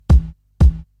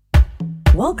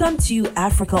Welcome to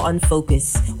Africa on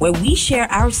Focus, where we share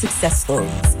our success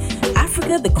stories.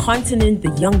 Africa, the continent,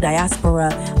 the young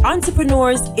diaspora,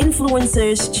 entrepreneurs,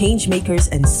 influencers, change makers,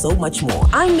 and so much more.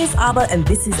 I'm Miss Abba, and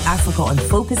this is Africa on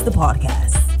Focus, the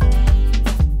podcast.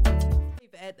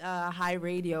 At High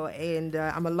Radio, and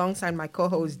I'm alongside my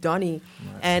co-host Donnie,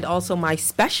 and also my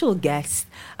special guest,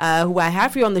 who I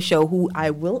have here on the show, who I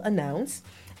will announce.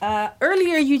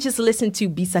 Earlier, you just listened to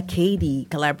Bisa Kadi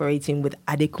collaborating with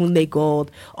Adekunle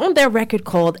Gold on their record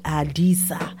called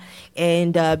Adisa.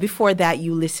 And before that,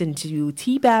 you listened to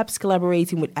T-Babs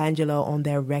collaborating with Angelo on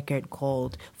their record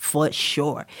called For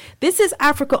Sure. This is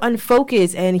Africa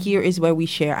Unfocused, and here is where we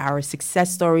share our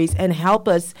success stories and help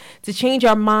us to change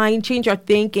our mind, change our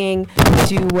thinking,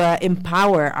 to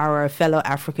empower our fellow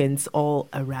Africans all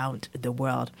around the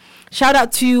world. Shout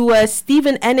out to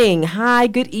Stephen Enning. Hi,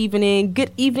 good evening.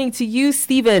 Good evening to you,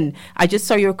 Stephen. I just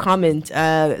saw your comment.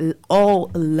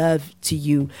 All love to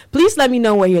you. Please let me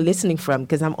know where you're listening from,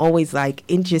 because I'm always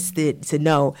interested to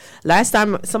know. Last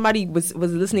time somebody was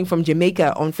listening from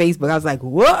Jamaica on Facebook, I was like,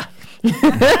 what?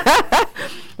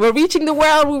 We're reaching the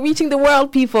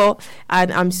world, people.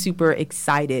 And I'm super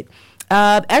excited.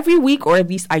 Every week, or at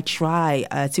least I try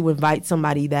to invite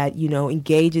somebody that,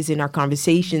 engages in our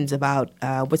conversations about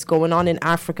what's going on in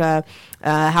Africa,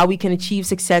 how we can achieve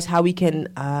success, how we can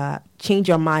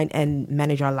change our mind and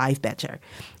manage our life better.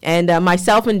 And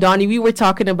myself and Donnie, we were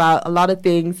talking about a lot of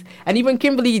things. And even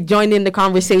Kimberly joined in the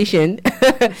conversation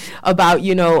about,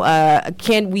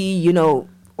 can we,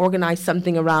 organize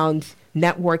something around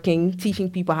networking, teaching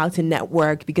people how to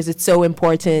network, because it's so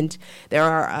important. There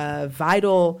are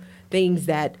vital things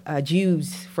that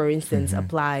Jews, for instance,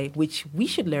 apply, which we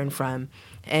should learn from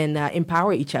and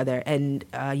empower each other and,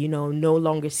 no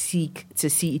longer seek to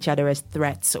see each other as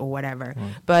threats or whatever.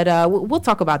 But we'll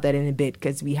talk about that in a bit,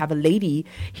 because we have a lady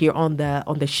here on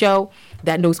the show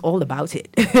that knows all about it.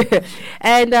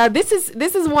 And this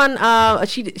is one,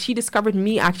 she discovered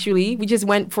me, actually. We just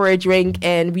went for a drink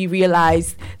and we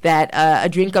realized that a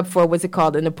drink up for, what's it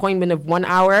called, an appointment of 1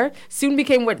 hour, soon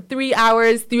became 3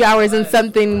 hours, 3 hours and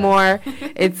something more.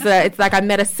 It's like I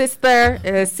met a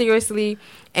sister, seriously.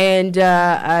 And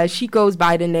she goes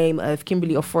by the name of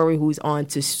Kimberly Ofori, who's on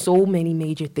to so many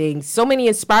major things, so many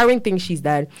inspiring things she's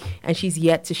done, and she's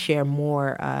yet to share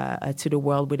more to the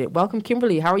world with it. Welcome,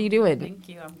 Kimberly. How are you doing? Thank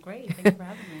you. I'm great. Thanks for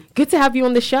having me. Good to have you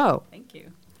on the show. Thank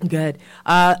you. Good.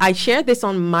 I shared this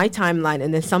on my timeline,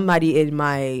 and then somebody in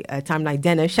my timeline,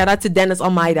 Dennis, shout out to Dennis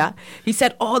Almeida. He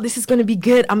said, "Oh, this is going to be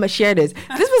good. I'm gonna share this."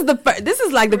 This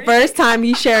is like the first time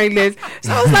he's sharing this.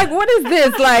 So I was like, "What is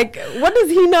this? Like, what does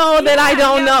he know that I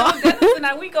don't know?" Dennis and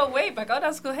I, we go way back. Oh,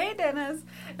 that's cool. Hey, Dennis.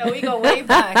 No, we go way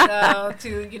back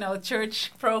to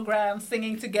church programs,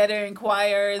 singing together in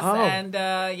choirs, and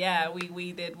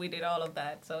we did all of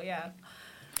that. So yeah.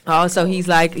 Oh, so he's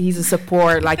a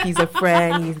support, like he's a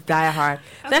friend, he's diehard.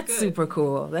 That's super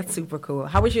cool. That's super cool.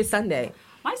 How was your Sunday?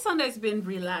 My Sunday's been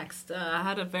relaxed. I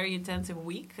had a very intensive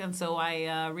week, and so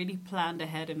I really planned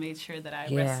ahead and made sure that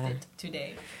I rested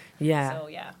today. Yeah. So,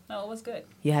 it was good.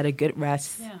 You had a good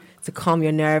rest to calm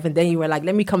your nerve, and then you were like,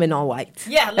 let me come in all white.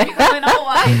 Yeah, let me come in all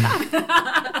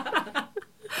white.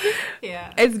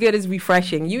 Yeah. It's good. It's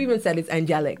refreshing. You even said it's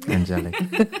angelic. Angelic.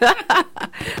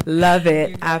 Love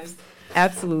it.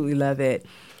 Absolutely love it.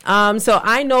 So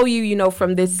I know you,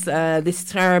 from this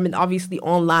term, and obviously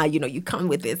online, you come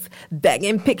with this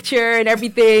banging picture and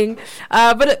everything.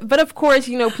 But of course,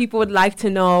 people would like to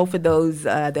know, for those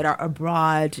that are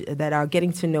abroad, that are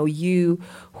getting to know you,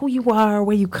 who you are,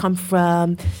 where you come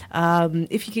from.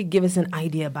 If you could give us an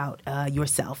idea about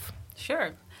yourself.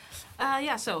 Sure.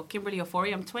 So Kimberly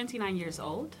Ofori, I'm 29 years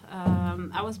old.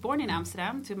 I was born in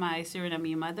Amsterdam to my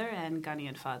Surinamese mother and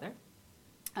Ghanaian father.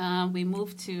 We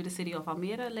moved to the city of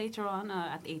Almere later on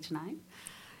at age 9.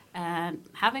 And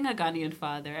having a Ghanaian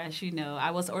father, as you know,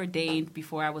 I was ordained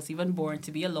before I was even born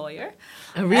to be a lawyer.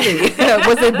 Oh, really?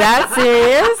 Was it that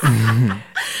serious?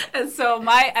 And so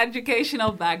my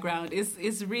educational background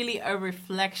is really a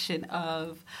reflection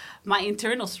of my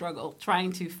internal struggle,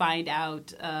 trying to find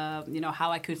out,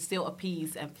 how I could still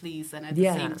appease and please, and at the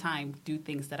same time do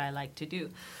things that I like to do.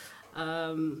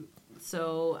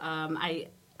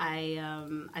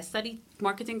 I studied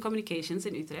marketing communications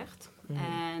in Utrecht,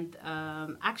 and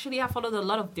actually I followed a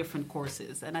lot of different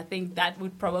courses, and I think that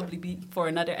would probably be for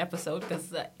another episode,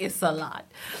 because it's a lot.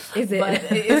 Is it?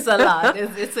 But it's a lot.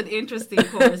 It's an interesting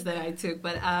course that I took,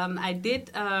 but I did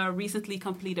recently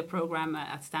complete a program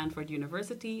at Stanford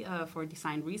University for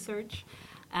design research,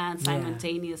 and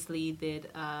simultaneously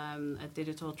did a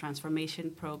digital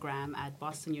transformation program at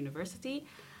Boston University.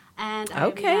 And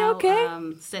I'm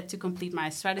now set to complete my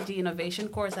strategy innovation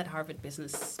course at Harvard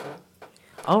Business School.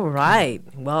 All right.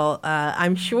 Well,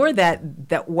 I'm sure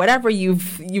that whatever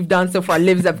you've done so far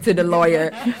lives up to the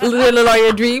lawyer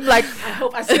dream. Like, I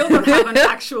hope I still don't have an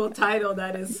actual title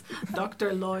that is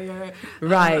doctor, lawyer,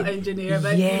 right, engineer.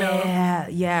 But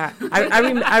yeah.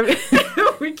 I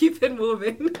we keep it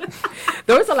moving.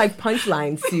 Those are like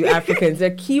punchlines to Africans.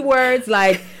 They're keywords.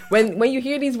 Like when you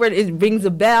hear these words, it rings a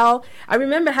bell. I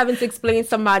remember having to explain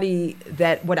somebody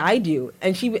that what I do,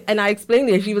 and I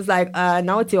explained it. She was like,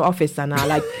 "Now it's your office, Sana.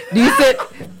 Like, do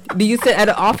you sit at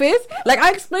an office?" Like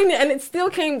I explained it, and it still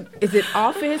came. Is it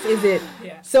office? Is it?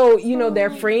 Yeah. So they're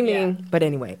framing. Yeah. But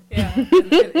anyway. Yeah,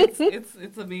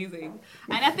 it's amazing,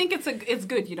 and I think it's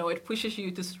good. It pushes you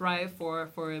to strive for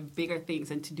bigger things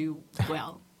and to do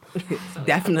well. So,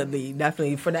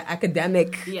 definitely for the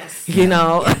academic, yes,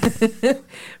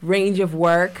 range of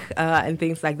work and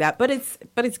things like that. But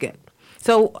it's good.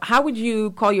 So how would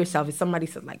you call yourself if somebody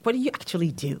said, like, what do you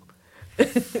actually do?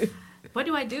 What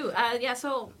do I do?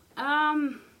 So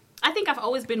I think I've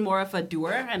always been more of a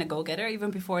doer and a go-getter. Even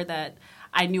before that,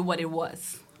 I knew what it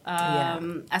was.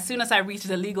 As soon as I reached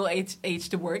the legal age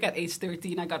to work at age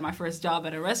 13, I got my first job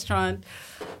at a restaurant.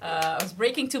 I was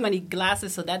breaking too many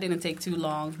glasses, so that didn't take too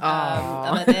long.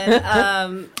 But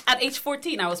then at age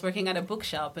 14, I was working at a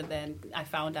bookshop, and then I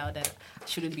found out that I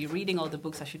shouldn't be reading all the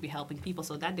books. I should be helping people,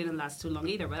 so that didn't last too long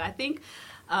either. But I think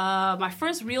my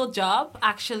first real job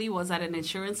actually was at an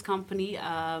insurance company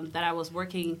that I was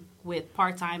working with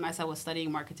part-time as I was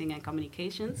studying marketing and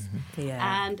communications. Mm-hmm.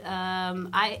 Yeah. And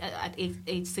I, at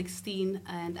age 16,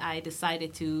 and I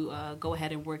decided to go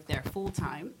ahead and work there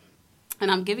full-time. And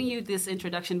I'm giving you this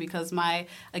introduction because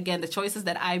the choices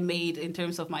that I made in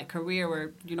terms of my career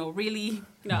were, really,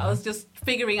 I was just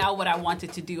figuring out what I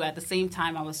wanted to do. At the same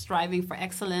time, I was striving for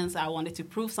excellence. I wanted to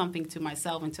prove something to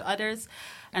myself and to others.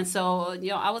 And so,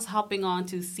 I was hopping on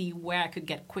to see where I could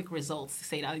get quick results to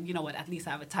say, you know what, at least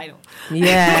I have a title.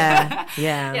 Yeah.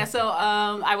 Yeah, so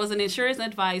I was an insurance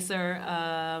advisor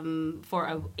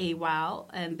for a while.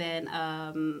 And then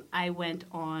I went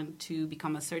on to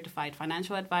become a certified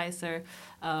financial advisor,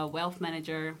 wealth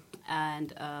manager.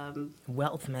 And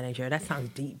wealth manager, that sounds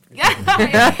deep.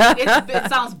 it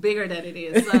sounds bigger than it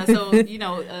is.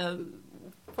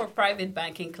 For private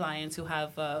banking clients who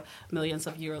have millions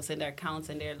of euros in their accounts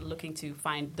and they're looking to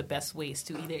find the best ways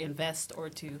to either invest or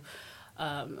to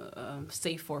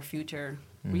save for future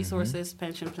resources,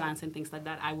 pension plans and things like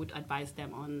that, I would advise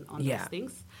them on those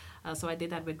things. So I did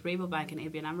that with Rabobank and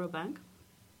ABN AMRO Bank.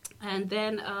 And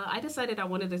then I decided I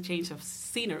wanted a change of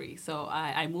scenery. So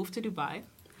I moved to Dubai.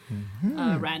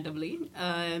 Randomly,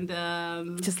 and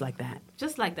just like that.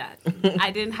 I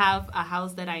didn't have a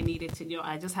house that I needed to.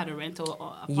 I just had a rental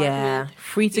apartment. Yeah,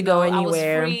 free to go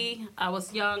anywhere. I was free. I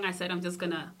was young. I said I'm just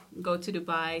gonna go to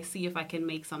Dubai, see if I can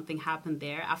make something happen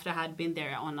there. After I had been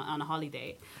there on a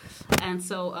holiday, and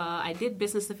so I did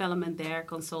business development there,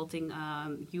 consulting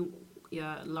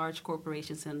large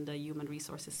corporations in the human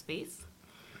resources space,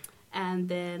 and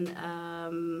then.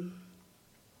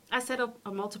 I set up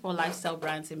multiple lifestyle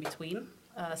brands in between,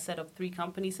 set up 3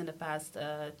 companies in the past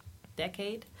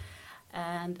decade.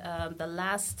 And the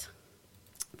last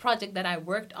project that I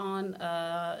worked on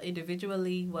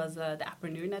individually was the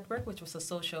Apreneur network, which was a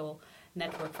social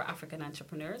network for African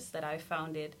entrepreneurs that I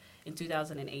founded in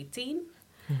 2018.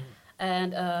 Mm-hmm.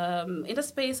 And in the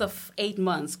space of 8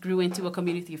 months, grew into a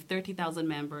community of 30,000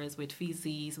 members with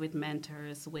VCs, with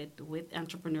mentors, with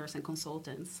entrepreneurs and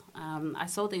consultants. I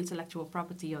sold the intellectual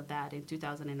property of that in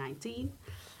 2019.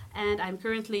 And I'm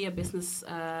currently a business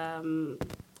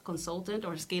consultant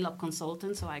or scale-up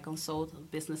consultant. So I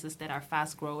consult businesses that are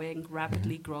fast-growing,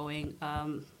 rapidly growing,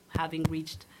 having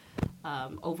reached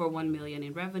over 1 million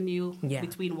in revenue,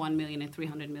 between 1 million and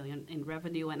 300 million in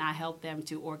revenue. And I help them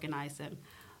to organize them,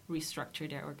 restructure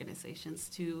their organizations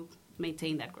to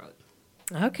maintain that growth.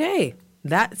 Okay.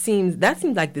 That seems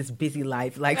like this busy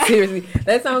life. Like, seriously,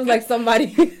 that sounds like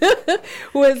somebody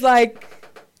who is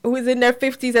in their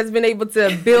 50s has been able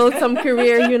to build some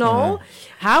career,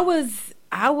 How was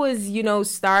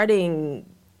starting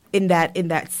in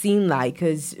that scene like?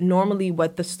 Because normally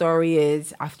what the story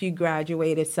is, after you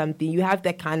graduate or something, you have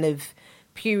that kind of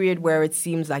period where it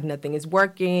seems like nothing is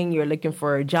working, you're looking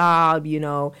for a job,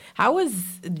 How was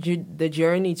the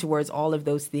journey towards all of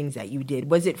those things that you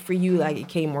did? Was it for you like it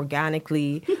came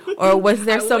organically, or was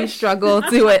there some struggle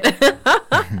to it?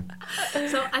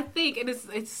 So I think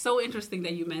it's so interesting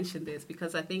that you mentioned this,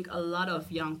 because I think a lot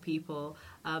of young people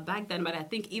back then, but I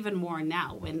think even more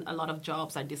now, when a lot of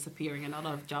jobs are disappearing and a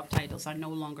lot of job titles are no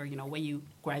longer, when you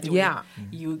graduate,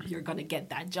 you're going to get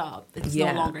that job. It's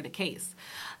no longer the case.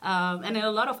 And in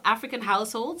a lot of African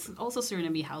households, also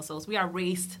Suriname households, we are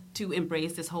raised to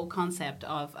embrace this whole concept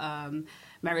of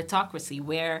meritocracy,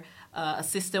 where a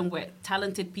system where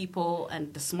talented people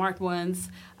and the smart ones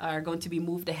are going to be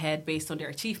moved ahead based on their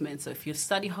achievements. So if you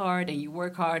study hard and you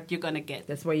work hard, you're going to get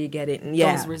that's where you get it.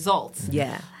 Those results.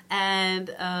 Yeah. And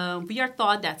we are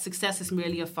taught that success is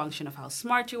merely a function of how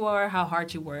smart you are, how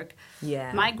hard you work.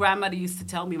 Yeah. My grandmother used to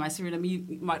tell me,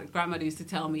 my grandmother used to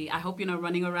tell me, I hope you're not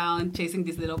running around chasing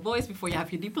these little boys before you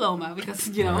have your diploma, because,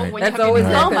 when that's you have always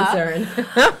your diploma,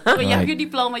 concern. when you have your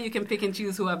diploma, you can pick and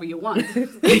choose whoever you want.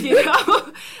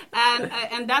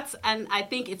 And I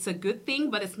think it's a good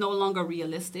thing, but it's no longer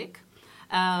realistic.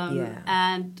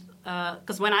 And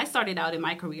because when I started out in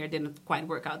my career, it didn't quite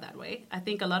work out that way. I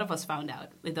think a lot of us found out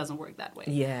it doesn't work that way.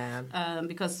 Yeah.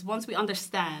 Because once we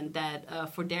understand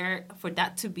that for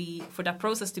that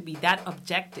process to be that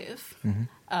objective,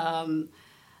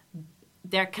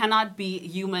 there cannot be a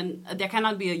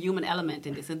human element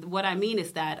in this. And what I mean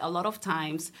is that a lot of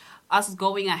times us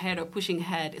going ahead or pushing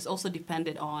ahead is also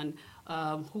dependent on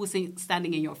who is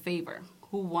standing in your favor,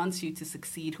 who wants you to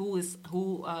succeed,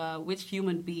 which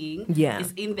human being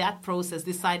is in that process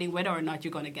deciding whether or not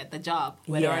you're going to get the job,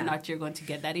 whether or not you're going to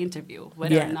get that interview,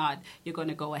 whether or not you're going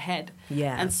to go ahead.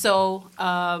 Yeah. And so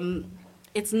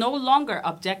it's no longer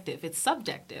objective, it's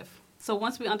subjective. So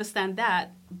once we understand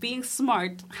that, being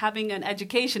smart, having an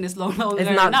education is no longer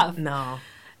enough. No.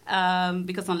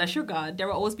 Because unless you're God, there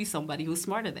will always be somebody who's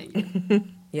smarter than you.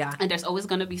 Yeah. And there's always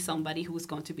going to be somebody who's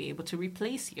going to be able to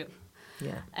replace you.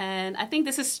 Yeah. And I think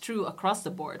this is true across the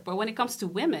board. But when it comes to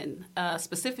women,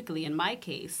 specifically in my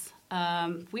case,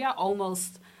 we are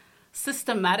almost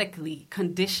systematically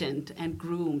conditioned and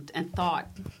groomed and taught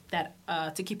that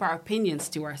to keep our opinions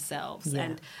to ourselves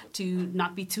and to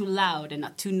not be too loud and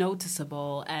not too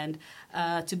noticeable and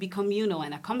to be communal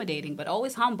and accommodating, but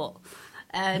always humble.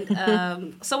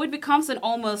 And so it becomes an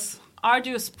almost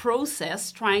arduous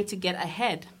process trying to get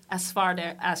ahead as far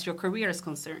as your career is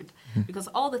concerned. Because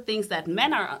all the things that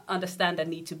men understand that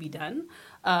need to be done,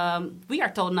 we are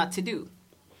told not to do.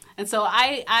 And so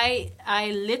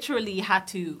I literally had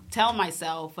to tell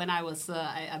myself when I was,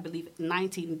 I believe,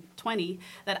 19, 20,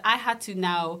 that I had to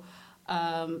now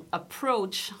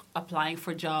approach applying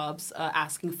for jobs,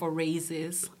 asking for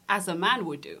raises, as a man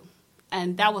would do.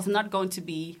 And that was not going to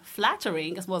be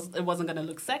flattering. It wasn't going to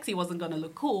look sexy. It wasn't going to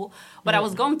look cool. But I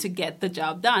was going to get the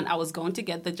job done. I was going to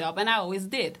get the job, and I always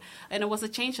did. And it was a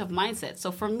change of mindset. So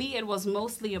for me, it was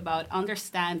mostly about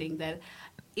understanding that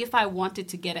if I wanted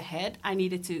to get ahead, I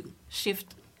needed to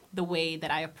shift the way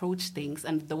that I approach things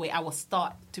and the way I was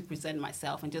taught to present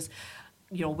myself. And just,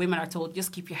 women are told,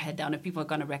 just keep your head down and people are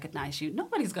going to recognize you.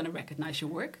 Nobody's going to recognize your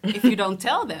work if you don't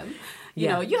tell them.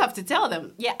 You have to tell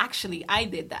them, actually, I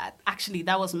did that. Actually,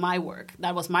 that was my work.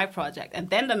 That was my project. And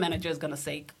then the manager is going to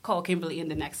say, call Kimberly in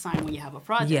the next time when you have a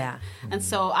project. Yeah. And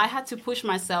so I had to push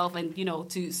myself and,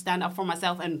 to stand up for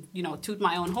myself and, toot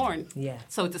my own horn,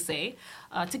 so to say,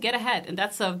 to get ahead. And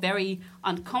that's a very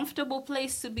uncomfortable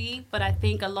place to be. But I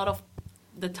think a lot of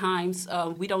the times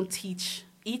we don't teach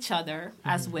each other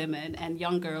as women and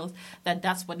young girls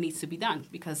that's what needs to be done,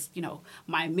 because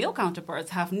my male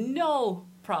counterparts have no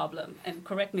problem, and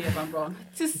correct me if I'm wrong,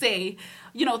 to say,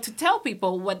 to tell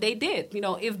people what they did.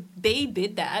 If they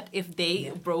did that, if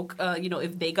they broke,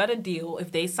 if they got a deal,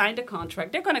 if they signed a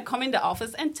contract, they're going to come in the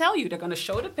office and tell you. They're going to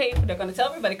show the paper. They're going to tell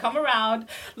everybody, come around,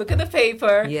 look at the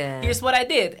paper. Here's what I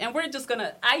did. And we're just going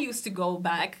to, I used to go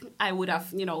back, I would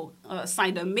have,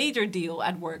 signed a major deal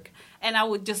at work, and I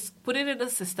would just put it in the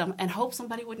system and hope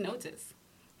somebody would notice.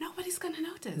 Nobody's going to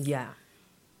notice. Yeah.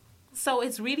 So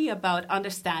it's really about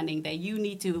understanding that you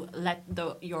need to let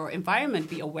your environment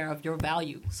be aware of your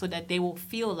value so that they will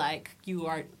feel like you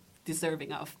are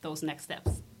deserving of those next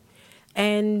steps.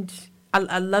 And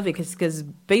I love it because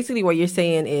basically what you're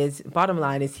saying is, bottom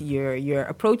line is your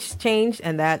approach changed,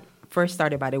 and that first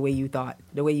started by the way you thought,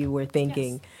 the way you were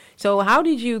thinking. Yes. So how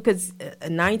did you, because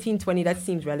 19, 20, that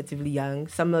seems relatively young.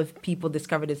 Some of people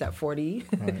discover this at 40,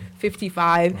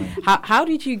 55. Right. How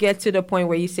did you get to the point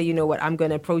where you say, you know what, I'm going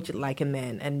to approach it like a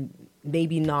man? And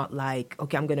maybe not like,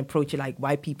 okay, I'm going to approach it like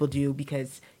white people do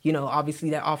because, you know,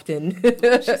 obviously they're often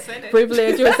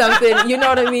privileged or something. You know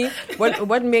what I mean?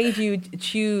 What made you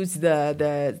choose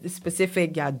the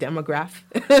specific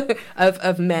demographic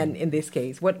of men in this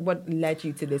case? What led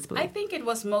you to this place? I think it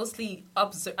was mostly,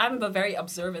 I'm a very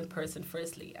observant person,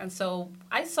 firstly. And so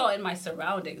I saw in my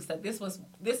surroundings that this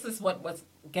is what was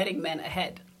getting men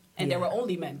ahead. And there were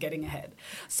only men getting ahead.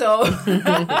 So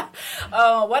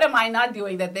what am I not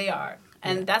doing that they are?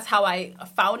 And that's how I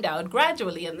found out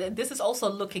gradually. And this is also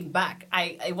looking back.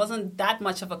 It wasn't that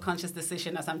much of a conscious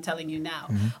decision as I'm telling you now.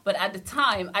 Mm-hmm. But at the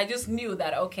time, I just knew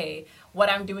that, okay,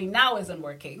 what I'm doing now isn't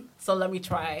working. So let me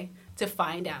try to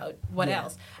find out what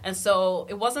else. And so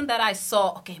it wasn't that I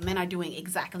saw, okay, men are doing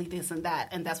exactly this and that,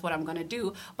 and that's what I'm going to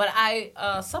do. But I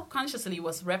subconsciously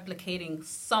was replicating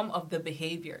some of the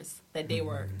behaviors that they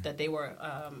were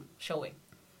showing.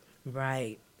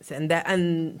 Right. So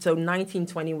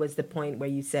 1920 was the point where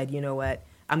you said, you know what,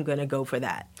 I'm going to go for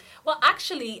that. Well,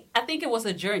 actually, I think it was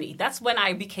a journey. That's when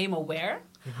I became aware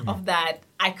of that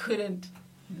I couldn't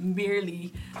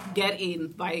merely get in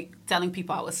by telling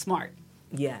people I was smart.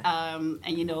 Yeah.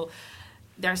 And, you know,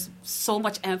 there's so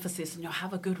much emphasis, you know,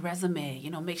 have a good resume, you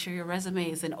know, make sure your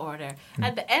resume is in order.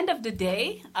 At the end of the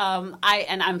day,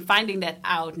 I'm finding that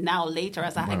out now later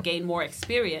as I gain more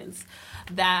experience,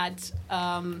 that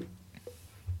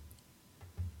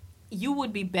you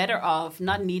would be better off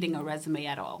not needing a resume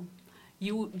at all.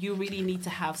 You really need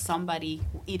to have somebody,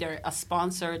 either a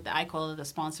sponsor, I call it a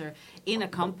sponsor, in a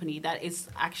company that is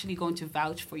actually going to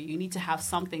vouch for you. You need to have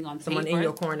something on paper. Someone in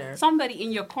your corner. Somebody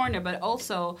in your corner, but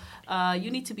also you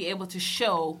need to be able to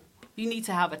show. You need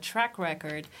to have a track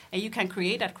record, and you can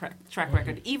create that track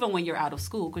record even when you're out of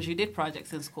school, because you did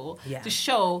projects in school, to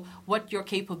show what your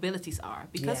capabilities are.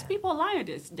 Because people lie on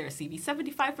their CV.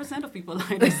 75% of people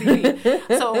lie on their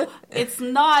CV. So it's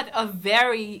not a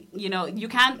very, you know, you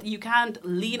can't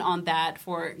lean on that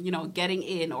for, you know, getting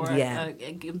in or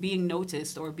being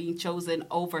noticed or being chosen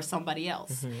over somebody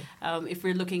else. If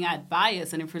we're looking at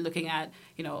bias and if we're looking at,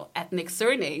 you know, ethnic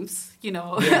surnames, you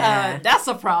know, that's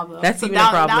a problem. That's even a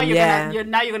problem.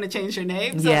 Now you're going to change your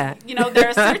name. So, you know, there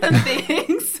are certain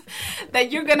things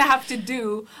that you're going to have to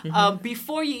do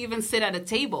before you even sit at a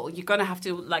table. You're going to have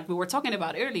to, like we were talking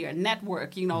about earlier,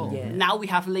 network. You know, now we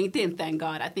have LinkedIn, thank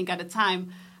God. I think at the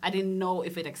time, I didn't know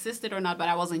if it existed or not, but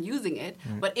I wasn't using it.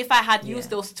 But if I had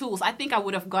used those tools, I think I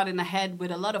would have gotten ahead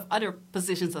with a lot of other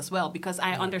positions as well, because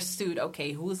I understood,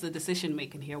 okay, who's the decision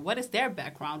maker here? What is their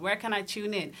background? Where can I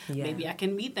tune in? Maybe I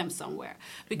can meet them somewhere.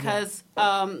 Because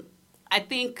I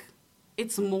think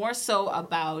it's more so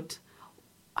about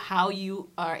how you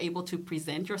are able to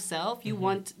present yourself. You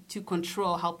want to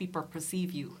control how people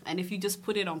perceive you. And if you just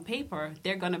put it on paper,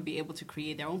 they're going to be able to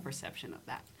create their own perception of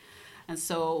that. And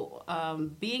so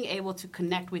being able to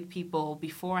connect with people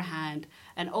beforehand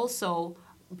and also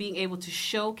being able to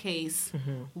showcase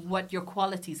what your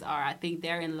qualities are, I think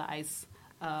therein lies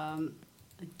a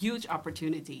huge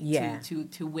opportunity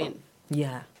to win.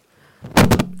 Yeah.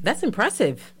 That's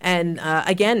impressive. And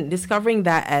again, discovering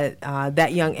that at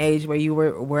that young age where you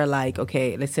were like,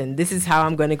 okay, listen, this is how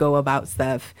I'm going to go about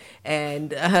stuff.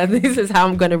 And this is how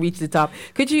I'm going to reach the top.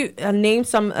 Could you name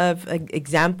some of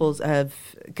examples of,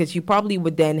 because you probably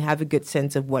would then have a good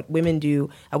sense of what women do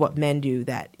and what men do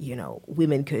that, you know,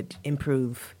 women could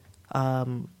improve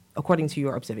according to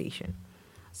your observation.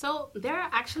 So there are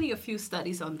actually a few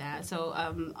studies on that. So,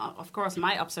 of course,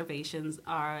 my observations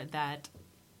are that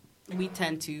we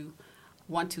tend to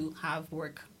want to have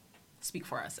work speak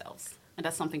for ourselves. And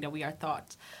that's something that we are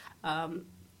taught.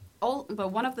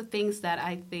 But one of the things that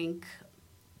I think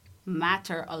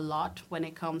matter a lot when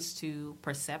it comes to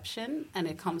perception and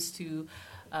it comes to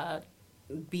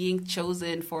being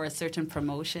chosen for a certain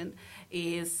promotion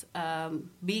is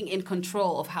being in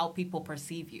control of how people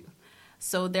perceive you.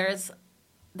 So there's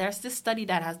this study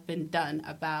that has been done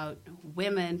about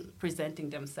women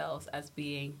presenting themselves as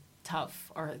being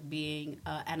tough or being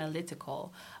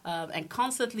analytical and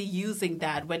constantly using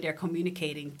that when they're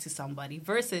communicating to somebody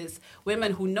versus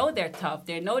women who know they're tough,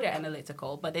 they know they're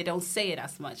analytical, but they don't say it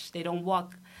as much. They don't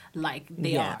walk like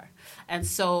they are. And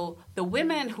so the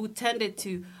women who tended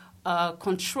to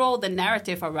control the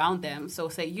narrative around them, so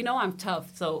say, you know, I'm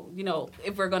tough, so, you know,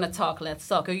 if we're going to talk, let's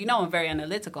talk. Or, you know, I'm very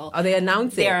analytial. Are they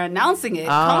announcing? They are announcing it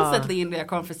constantly in their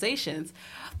conversations.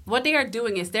 What they are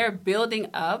doing is they're building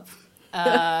up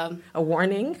a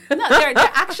warning? No, they're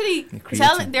actually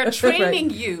they're training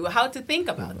you how to think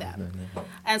about that.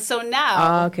 And so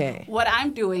now what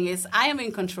I'm doing is I am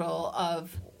in control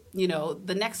of, you know,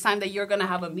 the next time that you're going to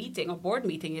have a meeting, a board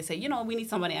meeting, you say, you know, we need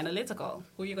somebody analytical.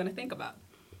 Who are you going to think about?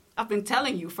 I've been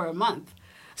telling you for a month.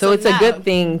 So it's now, a good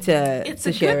thing to share it. It's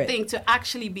a good thing to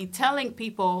actually be telling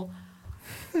people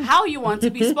how you want to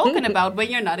be spoken about when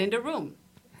you're not in the room.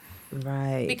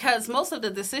 Right. Because most of the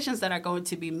decisions that are going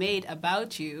to be made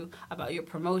about you, about your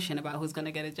promotion, about who's going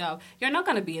to get a job, you're not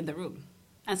going to be in the room.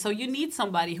 And so you need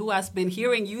somebody who has been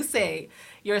hearing you say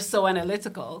you're so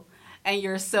analytical and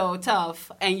you're so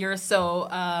tough and you're so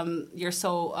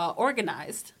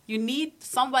organized. You need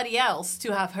somebody else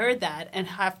to have heard that and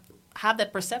have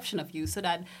that perception of you, so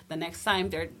that the next time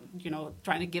they're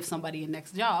trying to give somebody a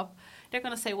next job, they're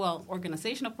going to say, well,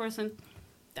 organizational person,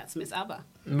 that's Miss Abba.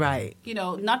 Right.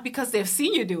 Not because they've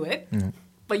seen you do it,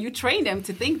 but you train them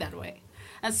to think that way.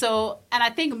 And I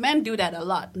think men do that a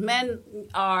lot. Men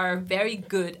are very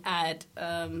good at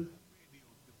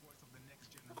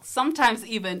sometimes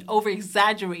even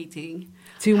over-exaggerating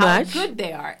too much how good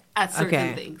they are at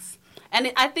certain things.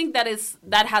 And I think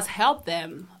that has helped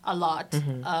them a lot.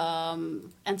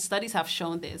 And studies have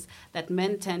shown this, that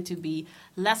men tend to be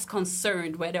less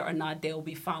concerned whether or not they'll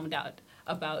be found out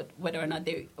about whether or not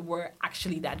they were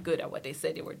actually that good at what they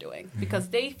said they were doing. Because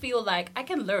they feel like, I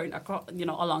can learn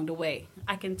along the way.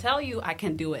 I can tell you I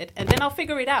can do it, and then I'll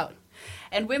figure it out.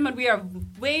 And women, we are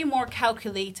way more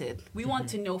calculated. We want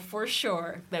to know for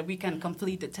sure that we can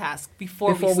complete the task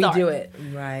before we start. We do it.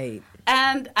 Right.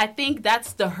 And I think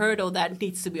that's the hurdle that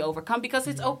needs to be overcome, because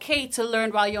it's okay to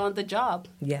learn while you're on the job.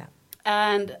 Yeah.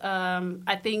 And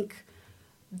I think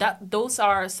that those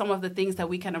are some of the things that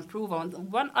we can improve on.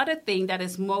 One other thing that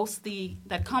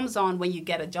comes on when you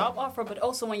get a job offer, but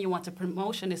also when you want a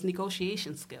promotion, is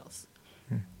negotiation skills.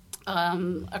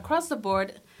 Across the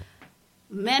board,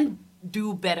 men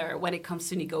do better when it comes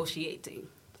to negotiating.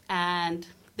 But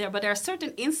there are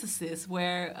certain instances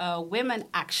where women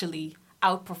actually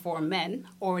outperform men,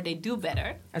 or they do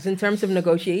better. As in terms of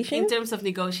negotiation? In terms of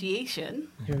negotiation.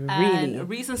 Really? And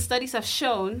recent studies have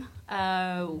shown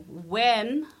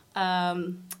when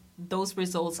those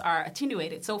results are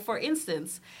attenuated. So, for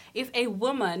instance, if a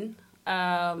woman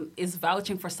is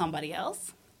vouching for somebody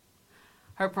else,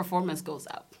 her performance goes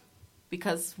up,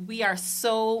 because we are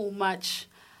so much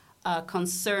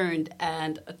concerned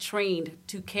and trained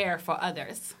to care for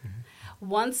others.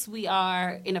 Once we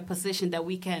are in a position that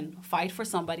we can fight for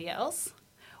somebody else,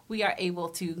 we are able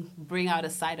to bring out a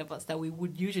side of us that we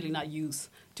would usually not use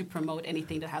to promote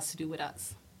anything that has to do with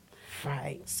us.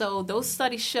 Right. So those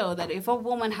studies show that if a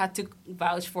woman had to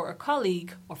vouch for a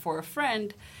colleague or for a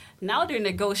friend, now they're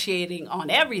negotiating on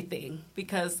everything,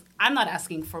 because I'm not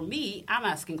asking for me, I'm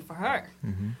asking for her.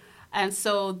 And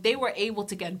so they were able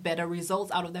to get better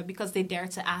results out of that because they dared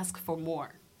to ask for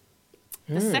more.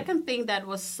 The second thing that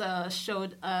was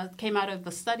came out of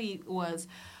the study was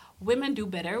women do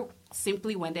better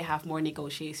simply when they have more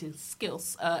negotiation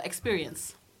skills,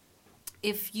 experience.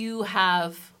 If you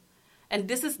have, and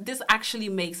this actually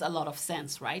makes a lot of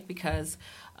sense, right? Because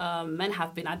men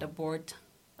have been at the board,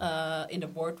 in the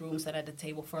boardrooms and at the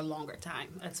table for a longer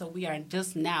time. And so we are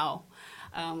just now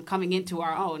coming into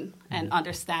our own and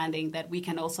understanding that we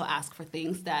can also ask for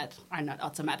things that are not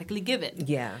automatically given.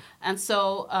 Yeah. And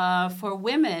so for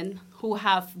women who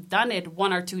have done it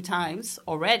one or two times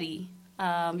already,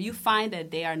 you find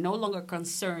that they are no longer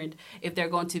concerned if they're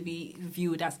going to be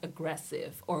viewed as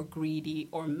aggressive or greedy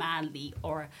or manly,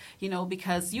 or,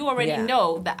 because you already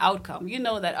know the outcome. You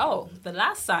know that, the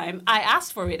last time I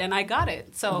asked for it and I got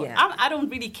it. So I don't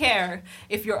really care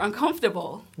if you're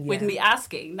uncomfortable with me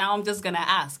asking. Now I'm just going to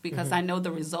ask because I know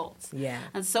the results. Yeah.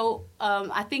 And so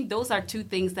I think those are two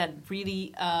things that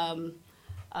really...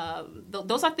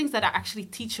 those are things that are actually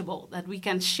teachable, that we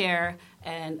can share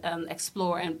and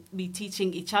explore and be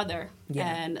teaching each other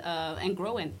and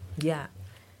growing. Yeah.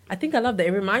 I think I love that.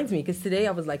 It reminds me, because today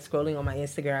I was scrolling on my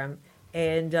Instagram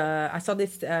and I saw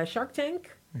this Shark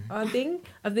Tank thing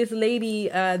of this lady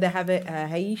that have a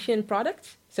Haitian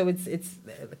product. So it's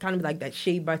kind of like that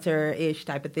shea butter-ish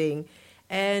type of thing.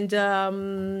 And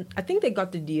I think they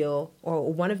got the deal, or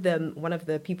one of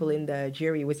the people in the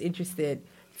jury was interested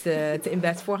to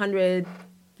invest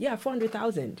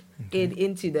 $400,000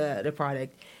 into the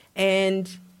product,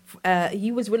 and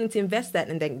he was willing to invest that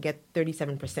and then get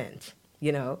 37%.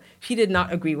 She did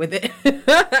not agree with it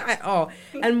at all.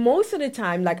 And most of the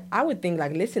time, I would think,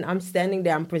 listen, I'm standing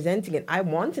there, I'm presenting it, I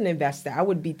want an investor. I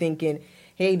would be thinking,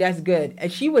 hey, that's good.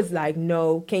 And she was like,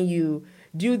 no, can you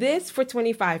do this for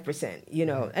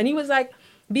 25%? And he was like,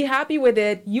 be happy with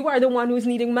it. You are the one who's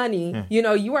needing money.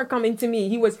 You are coming to me.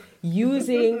 He was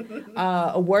using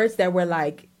words that were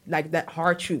like that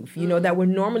hard truth, that would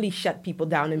normally shut people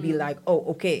down and be like, oh,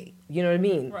 okay, You know what I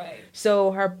mean? Right.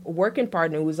 So her working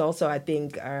partner, who was also, I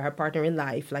think, her partner in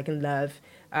life, like in love,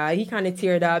 he kind of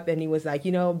teared up and he was like,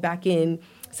 back in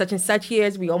such and such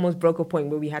years, we almost broke a point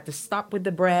where we had to stop with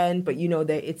the brand, but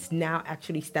that it's now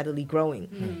actually steadily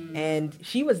growing. And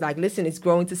she was like, listen, it's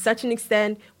growing to such an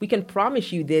extent, we can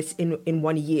promise you this in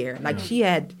 1 year. Like she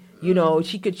had,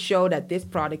 she could show that this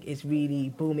product is really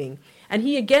booming. And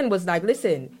he again was like,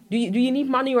 listen, do you need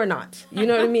money or not? You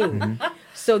know what I mean?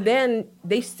 So then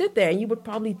they stood there and you would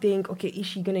probably think, okay, is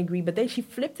she going to agree? But then she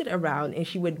flipped it around and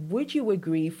she would you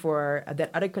agree for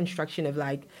that other construction of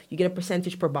like, you get a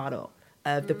percentage per bottle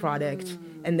of the product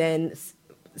and then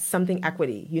something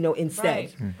equity,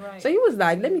 instead. Right. So he was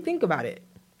like, let me think about it.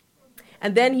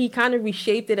 And then he kind of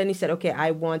reshaped it and he said, okay,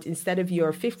 I want, instead of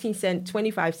your 15 cent,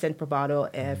 25 cent per bottle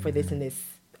for this and this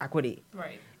equity.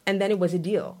 Right. And then it was a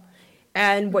deal.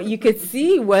 And what you could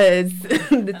see was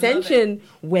the tension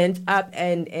went up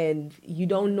and you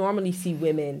don't normally see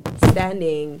women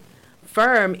standing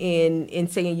firm in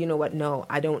saying, you know what, no,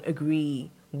 I don't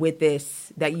agree with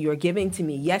this that you're giving to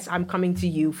me. Yes, I'm coming to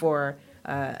you for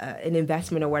an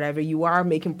investment or whatever. You are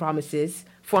making promises.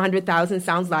 400,000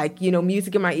 sounds like,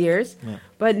 music in my ears. Yeah.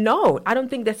 But no, I don't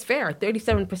think that's fair.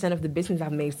 37% of the business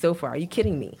I've made so far. Are you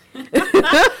kidding me?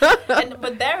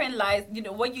 But therein lies,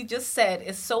 what you just said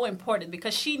is so important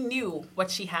because she knew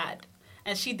what she had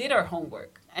and she did her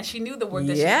homework and she knew the work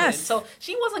that she did. So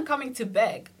she wasn't coming to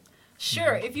beg.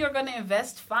 Sure, if you're going to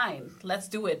invest, fine, let's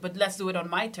do it. But let's do it on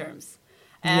my terms.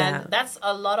 And that's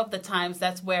a lot of the times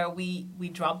that's where we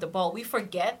drop the ball. We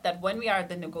forget that when we are at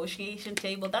the negotiation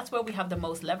table, that's where we have the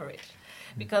most leverage.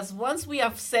 Because once we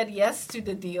have said yes to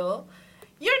the deal,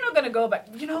 you're not going to go back.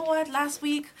 You know what? Last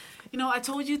week, I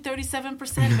told you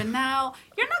 37%, but now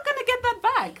you're not going to get that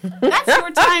back. That's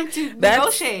your time to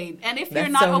negotiate. And if you're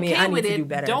not okay with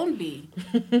it, don't be.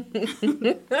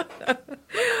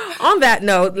 On that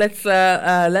note, let's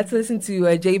listen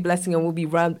to Jay Blessing, and we'll be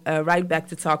right back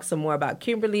to talk some more about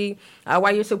Kimberly,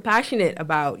 why you're so passionate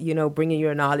about bringing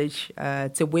your knowledge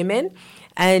to women,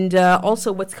 and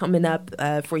also what's coming up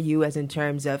for you as in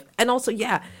terms of, and also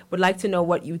would like to know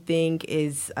what you think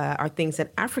are things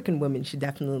that African women should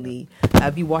definitely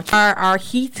be watching. Are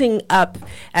heating up,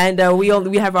 and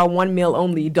we have our 1 male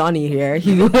only Donnie here.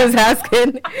 He was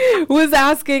asking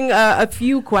a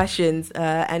few questions,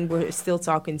 and we're still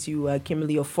talking to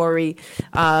Kimberly Ofori.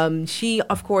 She,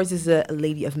 of course, is a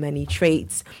lady of many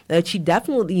traits. She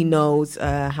definitely knows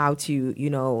how to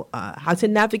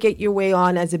navigate your way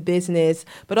on as a business,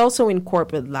 but also in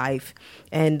corporate life,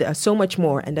 and so much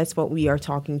more. And that's what we are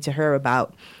talking to her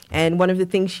about. And one of the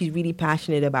things she's really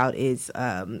passionate about is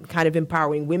kind of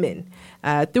empowering women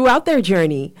throughout their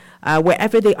journey,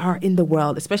 wherever they are in the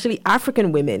world, especially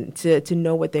African women, to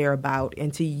know what they're about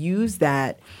and to use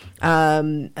that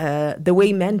the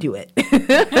way men do it.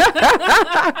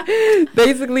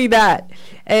 Basically that.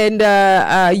 And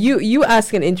you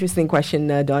ask an interesting question,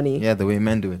 Donnie. Yeah, the way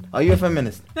men do it. Are you a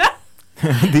feminist?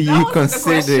 Do you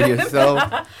consider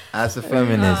yourself as a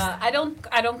feminist? I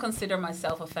don't consider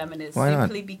myself a feminist. Why not?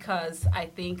 Simply because I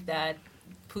think that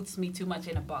puts me too much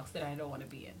in a box that I don't want to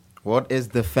be in. What is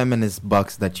the feminist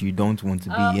box that you don't want to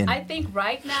be in? I think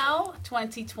right now,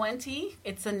 2020,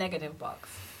 it's a negative box.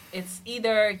 It's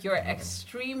either you're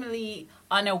extremely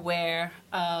unaware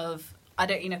of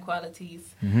other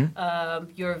inequalities,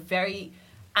 you're very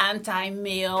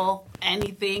anti-male,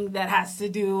 anything that has to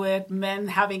do with men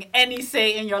having any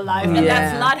say in your life. And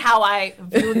that's not how I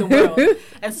view the world.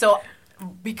 And so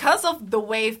because of the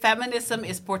way feminism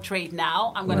is portrayed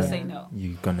now, I'm going to say no.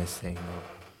 You're going to say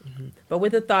no. But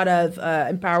with the thought of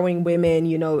empowering women,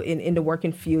 in the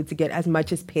working field to get as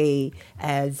much as pay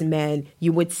as men,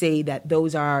 you would say that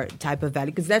those are type of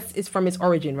value, because it's from its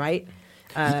origin, right?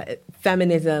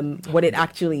 Feminism, what it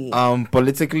actually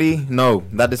politically, no,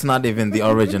 that is not even the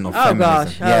origin of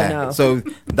feminism. No. So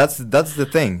that's the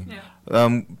thing.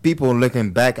 People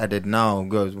looking back at it now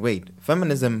goes, wait,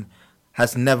 feminism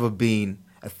has never been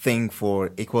a thing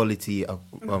for equality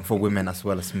for women as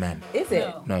well as men. Is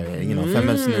it? No,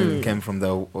 feminism came from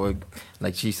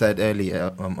like she said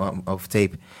earlier of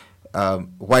tape,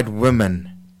 white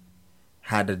women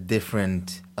had a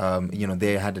different,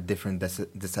 they had a different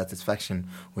dissatisfaction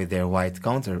with their white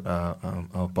counter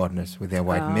partners, with their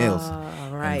white males.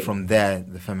 Right. And from there,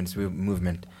 the feminist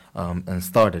movement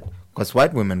started. Because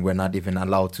white women were not even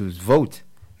allowed to vote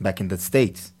back in the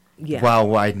States, while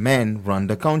white men run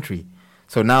the country.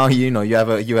 So now, you have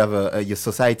a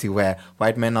society where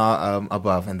white men are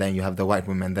above, and then you have the white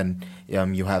women, then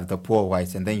you have the poor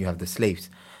whites, and then you have the slaves.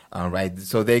 Right?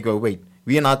 So they go, wait,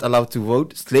 we are not allowed to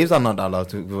vote. Slaves are not allowed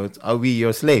to vote. Are we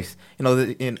your slaves? You know,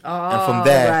 and from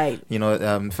there, you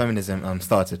know, feminism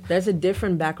started. There's a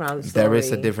different background story. There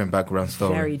is a different background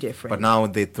story. Very different. But now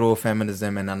they throw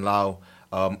feminism and allow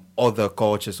other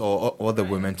cultures or other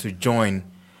women to join.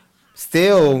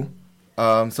 Still,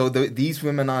 so these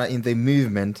women are in the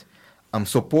movement,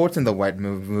 supporting the white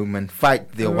movement,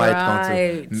 fight the white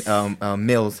council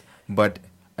mills, but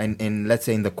in let's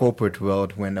say in the corporate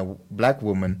world, when a black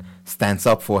woman stands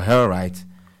up for her rights,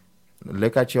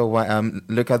 look at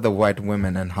the white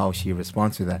woman and how she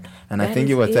responds to that. And I think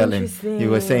you were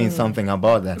saying something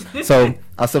about that. So,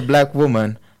 as a black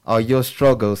woman, are your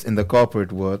struggles in the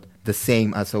corporate world the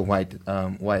same as a white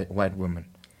woman?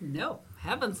 No,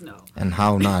 heavens no. And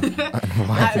how not? And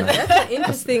why not? That's an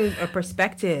interesting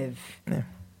perspective. Yeah.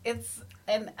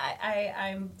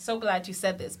 I'm so glad you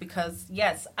said this, because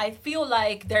yes, I feel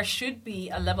like there should be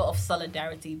a level of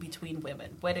solidarity between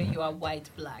women, whether you are white,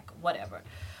 black, whatever.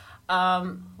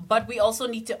 But we also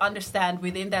need to understand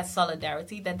within that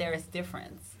solidarity that there is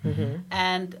difference. Mm-hmm.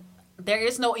 And there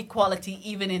is no equality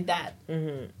even in that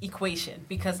equation,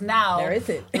 because now, there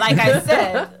isn't. like I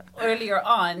said earlier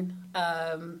on,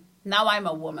 now I'm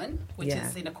a woman, which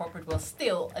is in a corporate world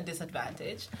still a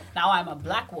disadvantage. Now I'm a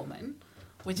black woman,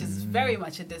 which is very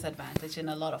much a disadvantage in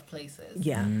a lot of places.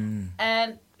 Yeah.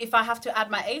 And if I have to add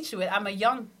my age to it, I'm a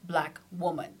young black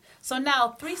woman. So now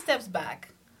 3 steps back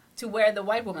to where the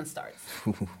white woman starts.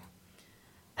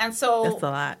 And so that's a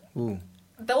lot.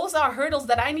 Those are hurdles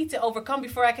that I need to overcome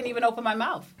before I can even open my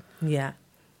mouth. Yeah.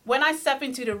 When I step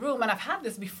into the room, and I've had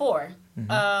this before,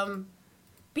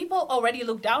 people already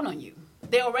look down on you.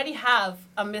 They already have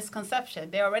a misconception.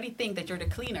 They already think that you're the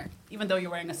cleaner, even though you're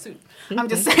wearing a suit. I'm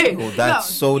just saying. Oh, that's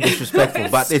so disrespectful,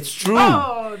 but it's true.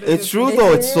 It's true,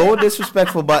 though. It's so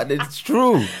disrespectful, but it's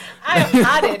true. I have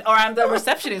had it, or I'm the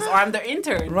receptionist, or I'm the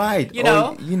intern. Right. You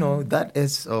know. That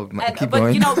is. Keep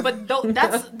but going.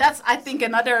 That's I think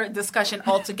another discussion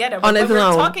altogether. But when we're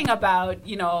talking about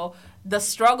the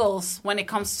struggles when it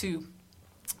comes to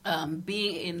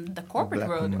being in the corporate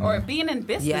world, or being in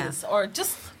business, or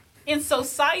just in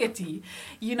society,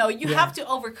 you have to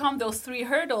overcome those 3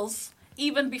 hurdles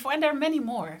even before, and there are many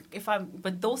more.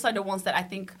 But those are the ones that I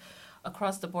think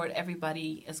across the board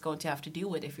everybody is going to have to deal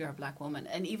with if you're a black woman.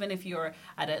 And even if you're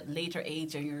at a later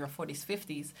age and you're in your 40s,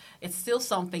 50s, it's still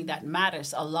something that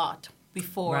matters a lot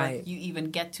before you even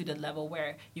get to the level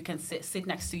where you can sit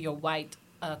next to your white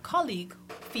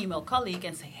female colleague,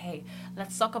 and say, hey,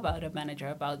 let's talk about a manager,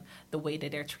 about the way that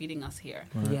they're treating us here.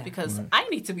 Because I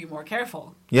need to be more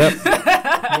careful. Yep.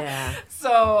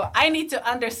 So I need to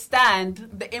understand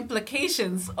the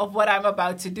implications of what I'm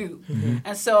about to do. Mm-hmm.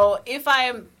 And so if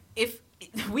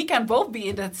we can both be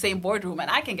in the same boardroom and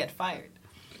I can get fired,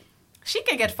 she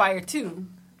can get fired too,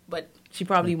 but she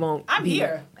probably won't. I'm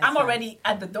here. I'm already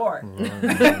at the door.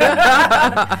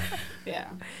 Yeah.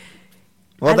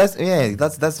 Well, that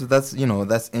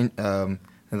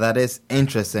is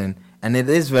interesting, and it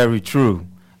is very true,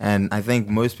 and I think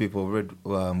most people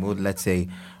would let's say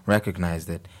recognize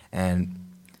it. And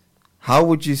how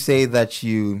would you say that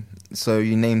you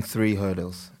named 3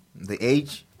 hurdles: the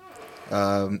age,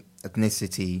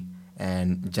 ethnicity,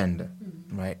 and gender,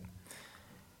 right?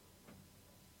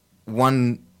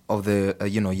 One of the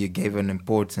you gave an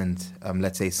important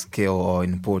let's say skill or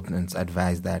important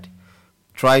advice that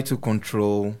try to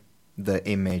control the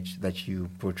image that you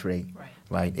portray,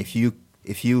 right? If you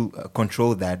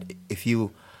control that, if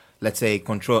you, let's say,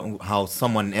 control how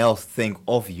someone else think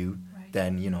of you,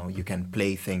 then, you can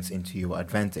play things into your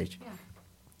advantage. Yeah.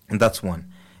 And that's one.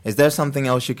 Is there something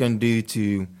else you can do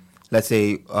to, let's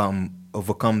say,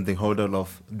 overcome the hurdle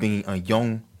of being a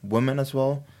young woman as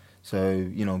well? So,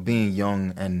 being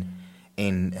young and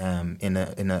in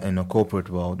a corporate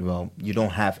world, well, you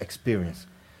don't have experience.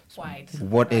 White.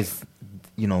 What is,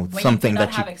 something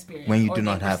that when you do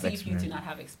not have experience? You do not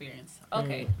have experience.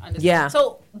 Okay, understand. Yeah.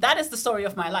 So that is the story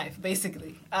of my life,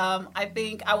 basically. I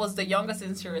think I was the youngest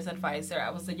insurance advisor. I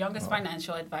was the youngest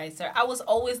financial advisor. I was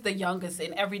always the youngest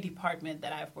in every department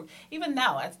that I've worked. Even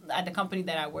now, at the company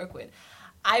that I work with,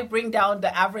 I bring down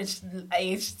the average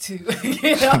age to,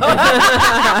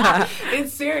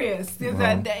 it's serious.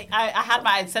 Wow.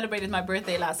 I celebrated my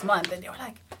birthday last month, and they were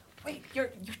like, wait, you're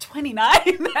 29?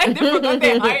 I never thought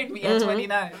they hired me at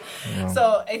 29. Yeah.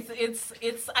 So I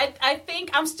think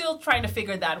I'm still trying to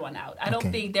figure that one out. I don't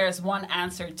think there's one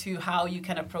answer to how you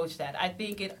can approach that. I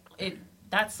think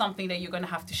that's something that you're going to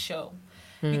have to show.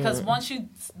 Because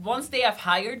once they have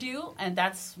hired you, and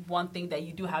that's one thing that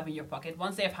you do have in your pocket,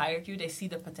 once they have hired you, they see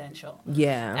the potential.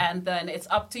 Yeah. And then it's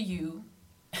up to you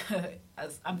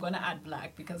I'm going to add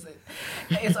black because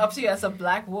it's up to you as a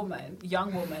black woman,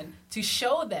 young woman, to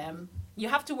show them. You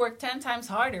have to work 10 times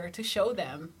harder to show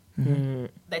them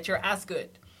that you're as good.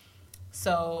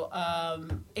 So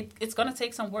it's going to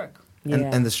take some work. Yeah.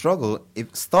 And the struggle,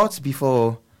 it starts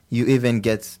before you even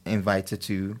get invited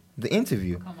to the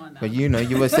interview. Come on now. But,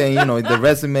 you were saying, the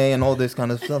resume and all this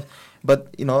kind of stuff.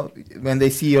 But, when they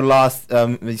see your last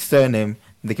surname,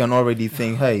 they can already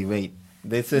think, hey, wait,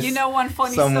 this is one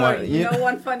funny someone, story. You know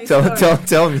one funny story.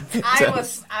 Tell me.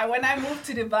 When I moved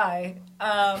to Dubai,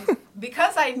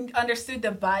 because I understood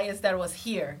the bias that was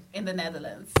here in the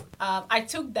Netherlands, I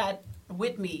took that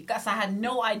with me because I had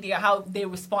no idea how they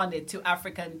responded to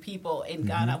African people in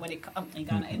Ghana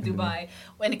in Dubai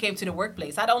when it came to the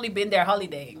workplace. I'd only been there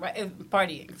holidaying, right,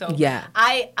 partying. So yeah,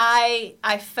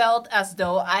 I felt as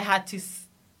though I had to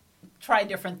try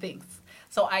different things.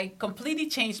 So I completely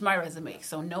changed my resume.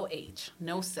 So no age,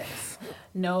 no sex,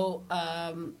 no.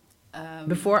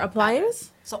 Before applying?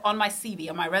 So on my CV,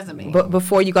 on my resume. But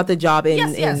before you got the job in.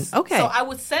 Yes. Okay. So I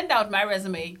would send out my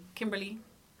resume, Kimberly,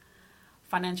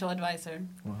 financial advisor.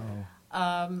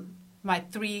 Wow. My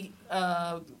 3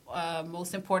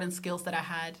 most important skills that I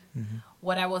had,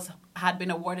 what I had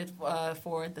been awarded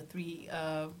for the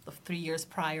 3 years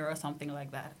prior or something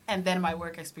like that, and then my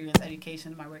work experience,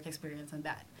 education, my work experience, and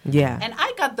that. Yeah. And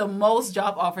I got the most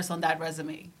job offers on that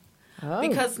resume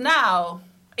because now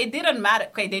it didn't matter.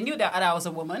 Okay, they knew that I was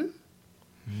a woman,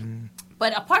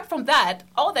 but apart from that,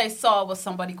 all they saw was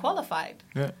somebody qualified.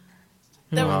 Yeah.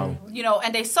 Wow.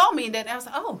 And they saw me, and then I was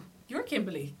like, oh, you're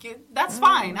Kimberly. That's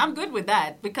fine. I'm good with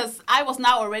that because I was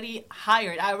now already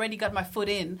hired. I already got my foot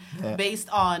in based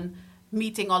on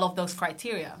meeting all of those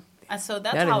criteria. And so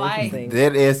that's how I...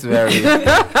 That is very...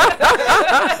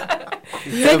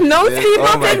 Take notes,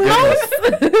 people, take notes.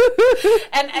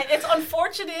 And it's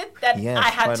unfortunate that I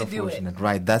had to do it.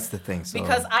 Right, that's the thing. So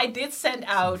because I did send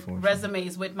out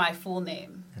resumes with my full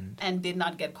name and did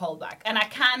not get called back. And I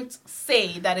can't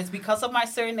say that it's because of my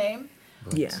surname,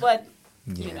 but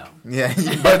Yeah, but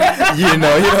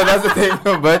that's the thing.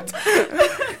 But,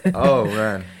 oh,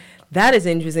 man. That is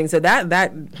interesting. So that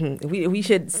we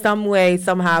should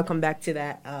somehow come back to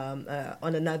that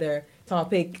on another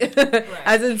topic,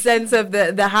 as in sense of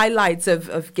the highlights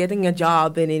of getting a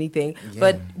job and anything. Yeah.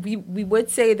 But we would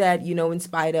say that, in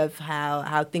spite of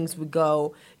how things would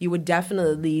go, you would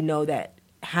definitely know that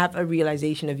have a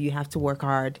realization of you have to work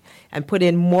hard and put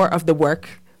in more of the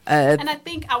work. And I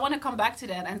think I want to come back to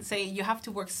that and say you have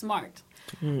to work smart.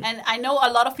 And I know a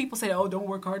lot of people say, oh, don't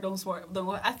work hard, don't work.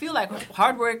 I feel like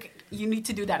hard work, you need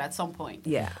to do that at some point.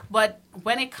 Yeah. But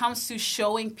when it comes to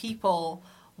showing people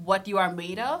what you are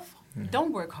made of,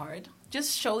 don't work hard.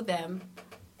 Just show them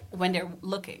when they're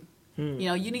looking.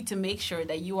 You need to make sure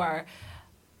that you are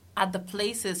at the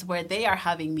places where they are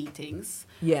having meetings.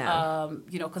 Yeah.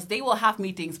 Because they will have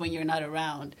meetings when you're not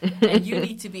around. And you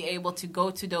need to be able to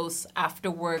go to those after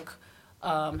work,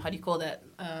 how do you call that?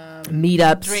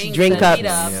 Meetups, drink ups.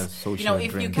 Yeah, social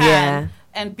if drink. you can,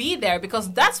 and be there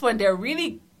because that's when they're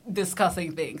really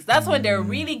discussing things. That's when they're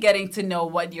really getting to know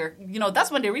what you're,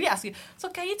 that's when they really ask you, so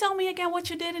can you tell me again what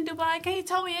you did in Dubai? Can you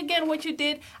tell me again what you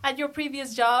did at your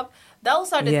previous job?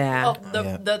 Those are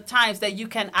the times that you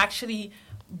can actually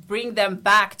bring them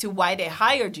back to why they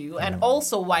hired you and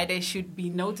also why they should be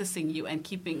noticing you and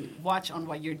keeping watch on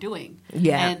what you're doing.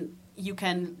 Yeah. And you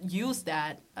can use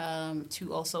that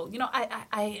to also,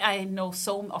 I know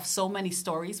so many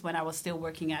stories when I was still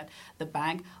working at the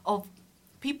bank of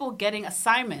people getting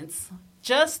assignments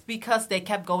just because they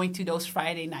kept going to those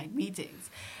Friday night meetings.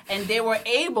 And they were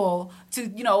able to,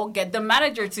 get the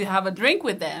manager to have a drink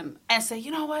with them and say,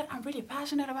 you know what, I'm really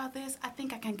passionate about this. I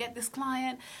think I can get this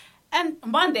client. And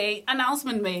Monday,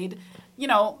 announcement made,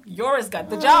 yours got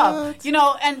the job,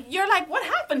 and you're like, what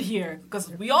happened here? Because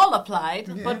we all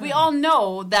applied, but we all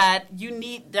know that you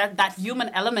need that human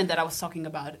element that I was talking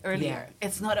about earlier. Yeah.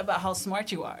 It's not about how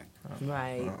smart you are.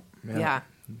 Right. Yeah.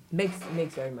 Makes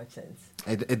very much sense.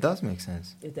 It does make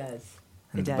sense. It does.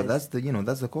 But that's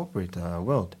the corporate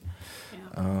world.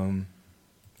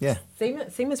 Yeah.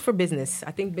 Same as for business.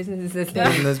 I think business is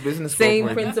the business same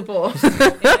corporate. principle.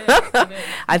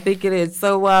 I think it is.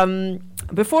 So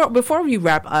before we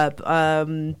wrap up,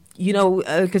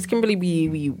 because Kimberly,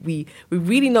 we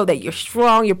really know that you're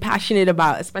strong, you're passionate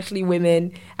about, especially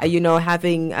women.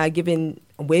 Having given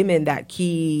women that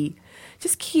key,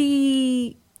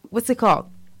 what's it called?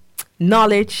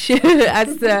 Knowledge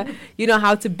as to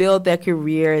how to build their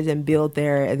careers and build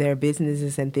their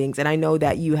businesses and things. And I know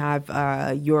that you have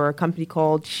your company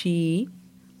called She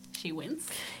Wins.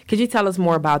 Could you tell us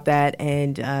more about that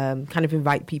and kind of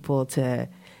invite people to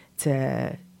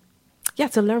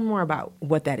to learn more about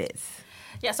what that is.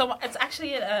 Yeah, so it's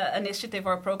actually an initiative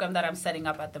or a program that I'm setting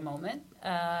up at the moment,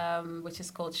 which is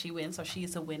called She Wins, or She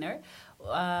is a Winner.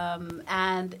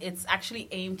 And it's actually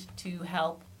aimed to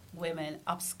help women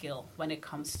upskill when it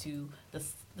comes to the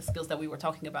skills that we were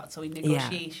talking about. So in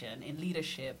negotiation, in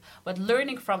leadership, but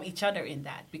learning from each other in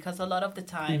that. Because a lot of the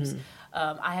times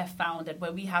I have found that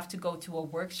when we have to go to a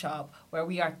workshop where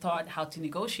we are taught how to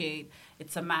negotiate,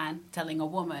 it's a man telling a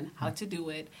woman how to do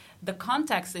it. The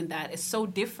context in that is so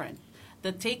different.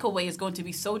 The takeaway is going to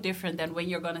be so different than when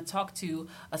you're going to talk to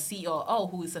a COO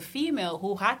who is a female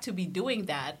who had to be doing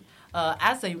that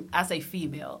as a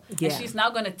female. Yeah. And she's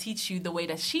now going to teach you the way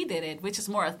that she did it, which is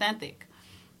more authentic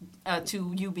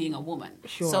to you being a woman.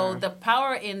 Sure. So the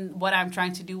power in what I'm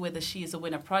trying to do with the She is a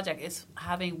Winner project is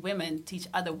having women teach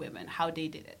other women how they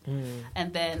did it.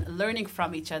 And then learning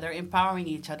from each other, empowering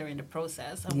each other in the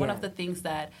process. And one of the things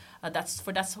that that's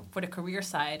for the career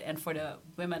side and for the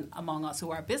women among us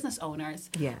who are business owners,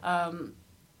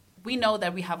 we know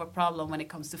that we have a problem when it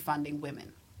comes to funding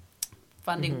women.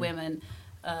 Funding women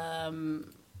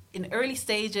in early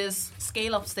stages,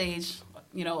 scale-up stage,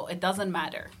 it doesn't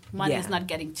matter. Money is not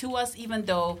getting to us, even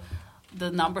though the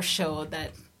numbers show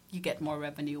that you get more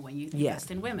revenue when you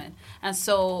invest in women. And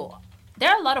so there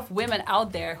are a lot of women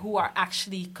out there who are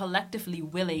actually collectively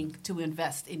willing to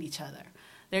invest in each other.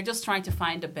 They're just trying to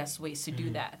find the best ways to do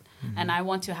that. And I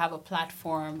want to have a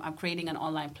platform. I'm creating an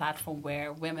online platform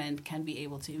where women can be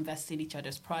able to invest in each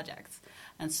other's projects.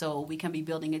 And so we can be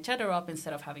building each other up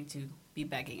instead of having to be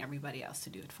begging everybody else to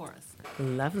do it for us.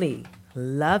 Lovely.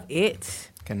 Love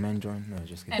it. Can men join? No,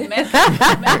 just kidding.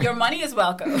 And men, your money is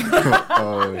welcome.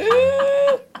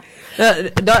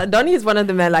 Donnie is one of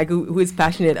the men who is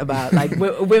passionate about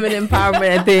women empowerment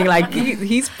and thing.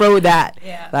 He's pro that.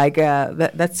 Yeah.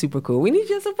 That's super cool. We need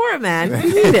your support, man.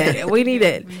 We need it. We need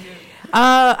it.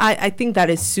 I think that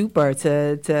is super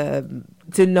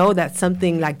to know that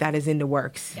something like that is in the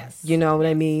works. Yes. You know what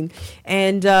I mean?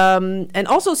 And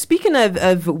also speaking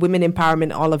of women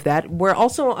empowerment, all of that, we're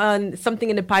also on something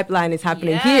in the pipeline is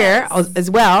happening here as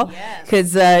well.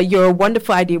 Because your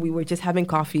wonderful idea, we were just having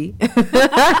coffee.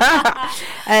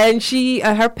 And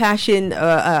her passion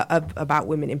about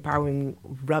women empowering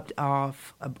rubbed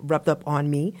up on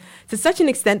me to such an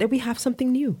extent that we have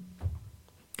something new.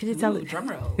 Could you tell? Drum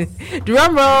rolls.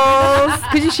 Drum rolls.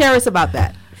 Could you share us about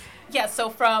that? Yeah, so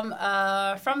from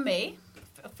May,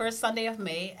 first Sunday of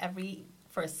May, every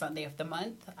first Sunday of the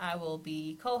month, I will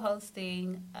be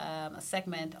co-hosting a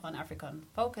segment on African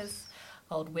Focus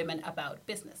called Women About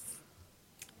Business.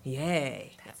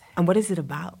 Yay. And what is it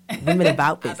about? Women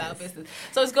about business. About business.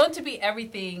 So it's going to be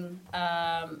everything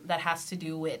that has to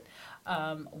do with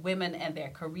women and their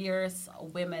careers,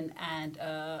 women and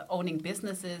owning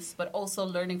businesses, but also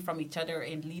learning from each other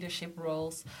in leadership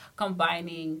roles,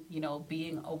 combining,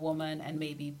 being a woman and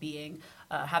maybe being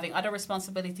having other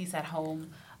responsibilities at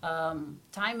home,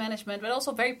 time management, but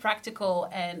also very practical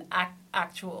and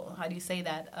actual. How do you say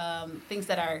that? Things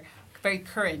that are very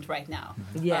current right now.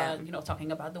 Yeah.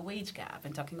 Talking about the wage gap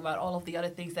and talking about all of the other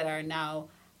things that are now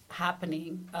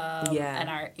happening and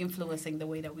are influencing the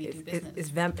way that we do business.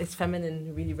 Is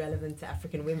feminine really relevant to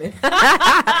African women?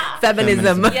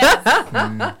 Feminism.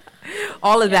 Yes.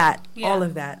 All of that.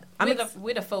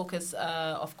 With a focus,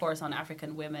 of course, on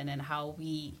African women and how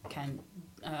we can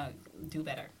do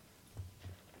better.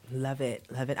 Love it.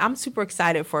 I'm super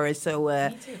excited for it. So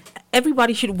Me too.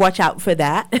 Everybody should watch out for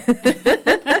that.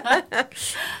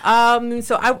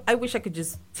 So I wish I could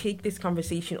just take this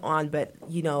conversation on, but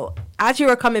as you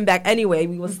are coming back anyway,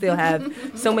 we will still have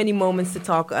so many moments to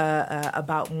talk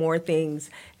about more things.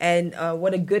 And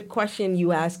what a good question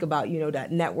you ask about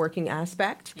that networking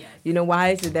aspect. Yes. Why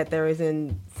is it that there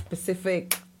isn't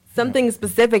something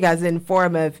specific as in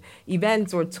form of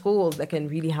events or tools that can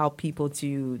really help people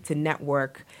to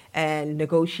network and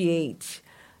negotiate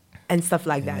and stuff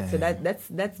like that. So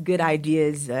that's good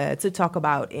ideas to talk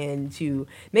about and to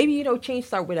maybe change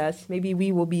start with us. Maybe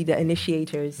we will be the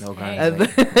initiators of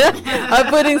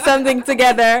putting something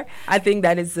together. I think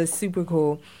that is super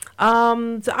cool.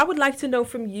 So I would like to know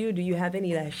from you, do you have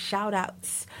any shout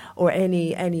outs or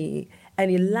any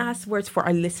last words for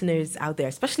our listeners out there,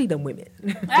 especially the women?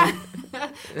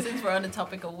 Since we're on the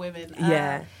topic of women.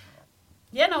 I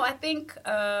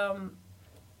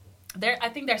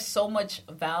think there's so much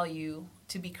value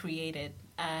to be created,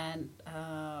 and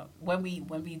when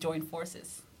we join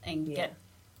forces and get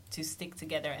to stick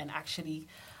together and actually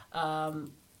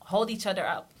hold each other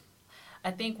up. I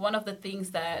think one of the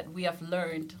things that we have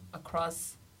learned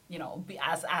across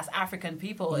as African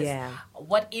people is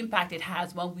what impact it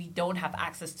has when we don't have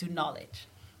access to knowledge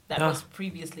that was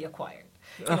previously acquired.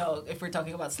 if we're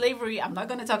talking about slavery, I'm not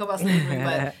going to talk about slavery,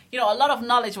 but, a lot of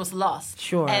knowledge was lost.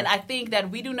 Sure. And I think that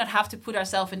we do not have to put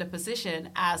ourselves in the position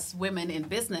as women in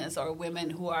business or women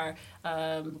who are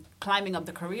climbing up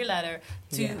the career ladder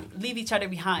to leave each other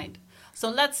behind. So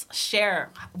let's share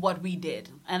what we did,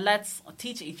 and let's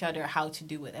teach each other how to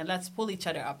do it, and let's pull each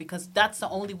other up, because that's the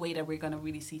only way that we're going to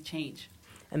really see change.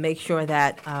 And make sure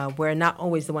that we're not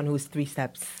always the one who's 3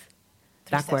 steps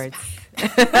backwards.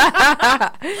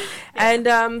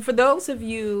 And for those of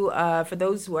you, for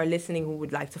those who are listening who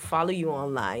would like to follow you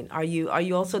online, are you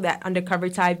also that undercover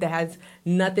type that has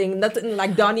nothing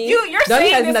like Donnie? You're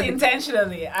Donnie saying this nothing.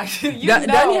 Intentionally, actually.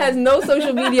 Donnie has no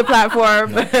social media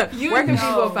platform. Where can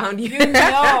people find you?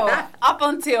 Up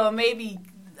until maybe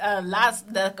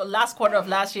the last quarter of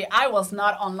last year, I was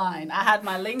not online. I had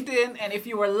my LinkedIn, and if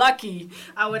you were lucky,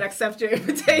 I would accept your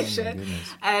invitation.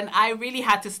 And I really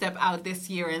had to step out this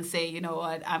year and say, you know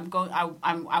what, I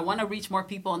want to reach more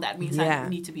people, and that means I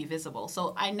need to be visible.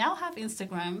 So I now have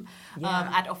Instagram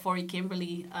at Ofori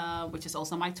Kimberly, which is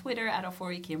also my Twitter at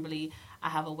Ofori Kimberly. I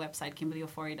have a website,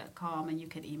 KimberlyOfori.com, and you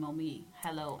can email me,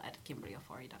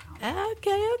 hello@KimberlyOfori.com.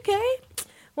 Okay.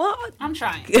 Well, I'm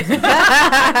trying.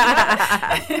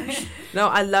 No,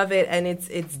 I love it, and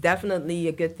it's definitely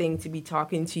a good thing to be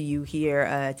talking to you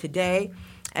here today.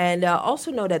 And also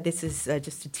know that this is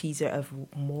just a teaser of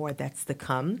more that's to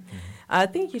come.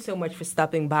 Thank you so much for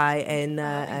stopping by and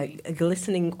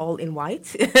glistening all in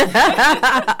white.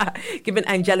 Giving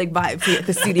angelic vibes here at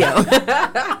the studio.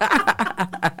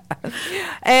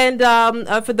 And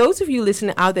for those of you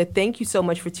listening out there, thank you so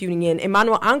much for tuning in.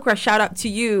 Emmanuel Ankra, shout out to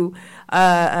you.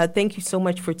 Thank you so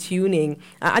much for tuning.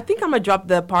 I think I'm going to drop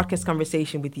the podcast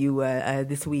conversation with you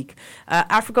this week.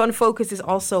 Africa on Focus is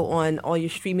also on all your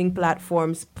streaming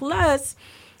platforms. Plus,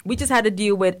 we just had a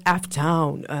deal with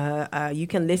Aftown. You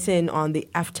can listen on the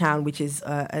Aftown, which is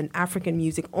an African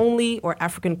music only or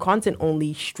African content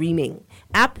only streaming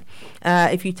app.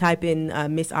 If you type in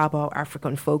Miss Abba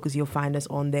African Focus, you'll find us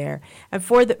on there. And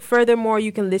furthermore,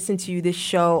 you can listen to this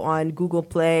show on Google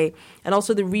Play, and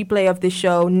also the replay of this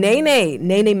show. Nene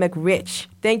McRich.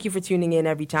 Thank you for tuning in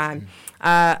every time.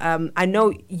 I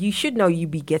know you should know you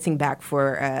be getting back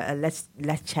for Let's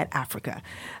Chat Africa,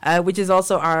 which is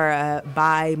also our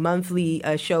bi-monthly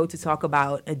show to talk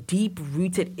about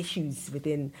deep-rooted issues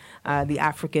within the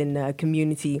African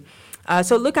community.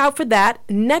 So look out for that.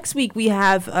 Next week, we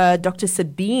have Dr.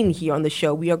 Sabine here on the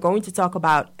show. We are going to talk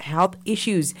about health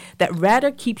issues that rather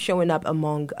keep showing up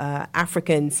among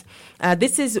Africans.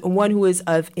 This is one who is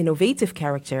of innovative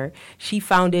character. She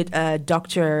founded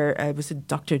Dr.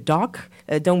 Doc?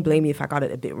 Don't blame me if I got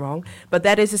it a bit wrong. But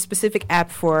that is a specific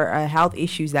app for health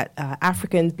issues that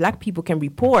Africans, Black people can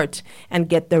report and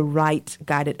get the right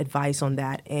guided advice on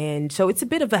that. And so it's a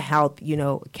bit of a health,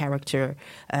 character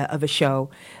of a show.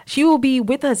 She will be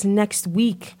with us next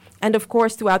week. And of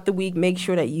course, throughout the week, make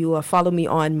sure that you follow me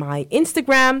on my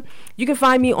Instagram. You can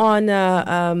find me on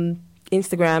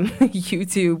Instagram,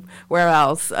 YouTube, where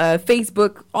else?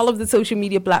 Facebook, all of the social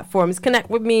media platforms. Connect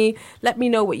with me. Let me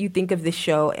know what you think of this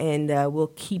show, and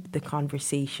we'll keep the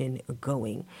conversation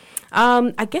going.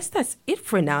 I guess that's it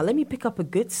for now. Let me pick up a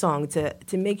good song to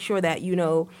make sure that,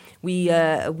 we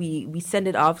send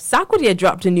it off. Sarkodie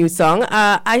dropped a new song.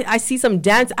 I see some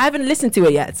dance. I haven't listened to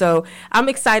it yet, so I'm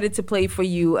excited to play for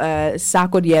you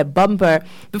Sarkodie Bumper.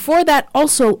 Before that,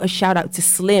 also a shout out to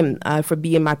Slim for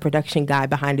being my production guy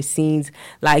behind the scenes.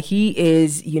 Like, he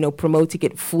is, promoting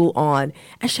it full on.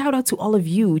 And shout out to all of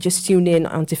you just tuned in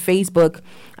onto Facebook.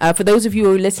 For those of you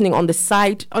who are listening on the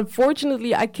site,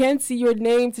 unfortunately, I can't see your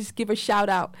name to give a shout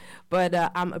out, but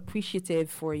I'm appreciative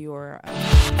for your...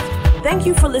 Thank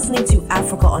you for listening to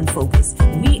Africa on Focus.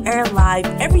 We air live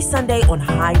every Sunday on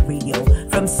High Radio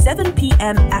from 7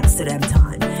 p.m. Amsterdam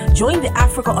time. Join the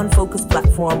Africa on Focus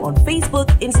platform on Facebook,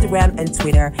 Instagram, and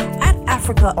Twitter at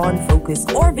Africa on Focus,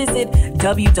 or visit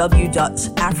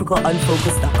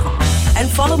www.africaonfocus.com. And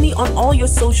follow me on all your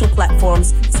social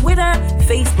platforms, Twitter,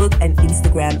 Facebook, and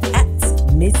Instagram at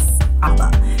Miss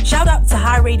Abba. Shout out to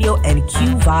High Radio and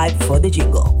Q Vibe for the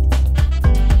jingle.